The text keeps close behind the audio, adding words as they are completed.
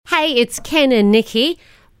Hey, it's Ken and Nikki.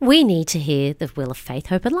 We need to hear the Wheel of Faith,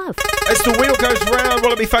 Hope and Love. As the wheel goes round,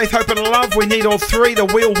 will it be faith, hope and love? We need all three. The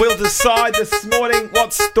wheel will decide this morning.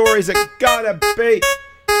 What story is it gonna be?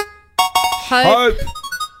 Hope.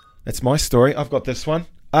 That's my story. I've got this one.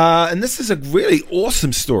 And this is a really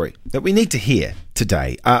awesome story that we need to hear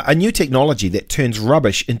today. A new technology that turns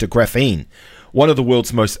rubbish into graphene. One of the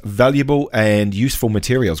world's most valuable and useful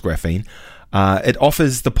materials, graphene. It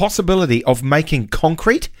offers the possibility of making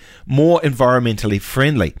concrete more environmentally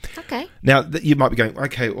friendly. Okay. Now, you might be going,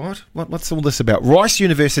 okay, what's all this about? Rice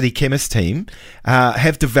University chemist team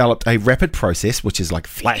have developed a rapid process, which is like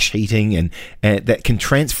flash heating, and that can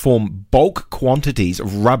transform bulk quantities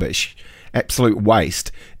of rubbish, absolute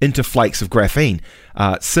waste, into flakes of graphene,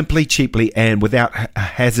 simply, cheaply, and without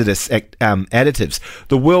hazardous additives.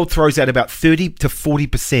 The world throws out about 30 to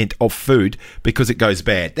 40% of food because it goes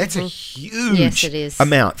bad. That's a huge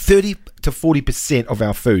amount. 30 to 40% of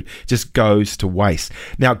our food just goes to waste.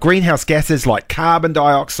 Now, greenhouse gases like carbon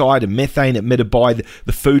dioxide and methane emitted by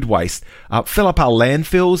the food waste fill up our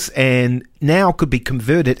landfills and now could be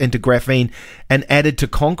converted into graphene and added to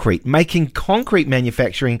concrete, making concrete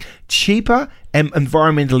manufacturing cheaper and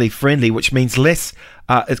environmentally friendly, which means less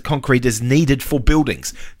concrete is needed for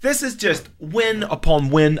buildings. This is just win upon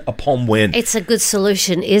win upon win. It's a good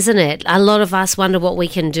solution, isn't it? A lot of us wonder what we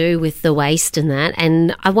can do with the waste and that.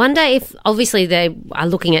 And I wonder if, obviously, they are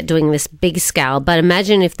looking at doing this big scale, but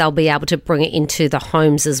imagine if they'll be able to bring it into the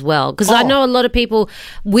homes as well. Because I know a lot of people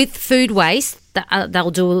with food waste,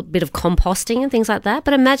 they'll do a bit of composting and things like that.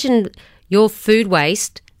 But imagine your food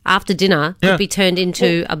waste after dinner could be turned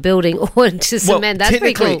into a building or into cement. That's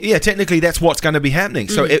pretty cool. Yeah, technically that's what's going to be happening.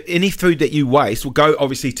 So any food that you waste will go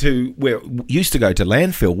obviously to where it used to go to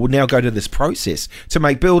landfill, will now go to this process to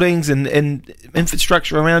make buildings and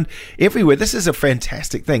infrastructure around everywhere. This is a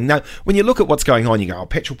fantastic thing. Now, when you look at what's going on, you go, oh,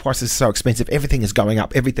 petrol prices are so expensive, everything is going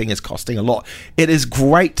up, everything is costing a lot. It is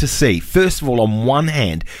great to see, first of all, on one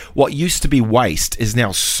hand, what used to be waste is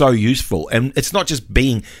now so useful. And it's not just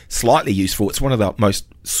being slightly useful, it's one of the most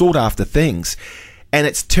sought after things, and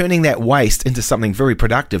it's turning that waste into something very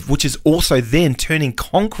productive, which is also then turning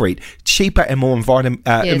concrete cheaper and more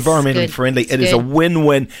environmentally friendly. It is a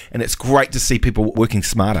win-win, and it's great to see people working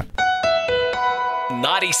smarter.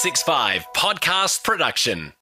 96.5 Podcast Production.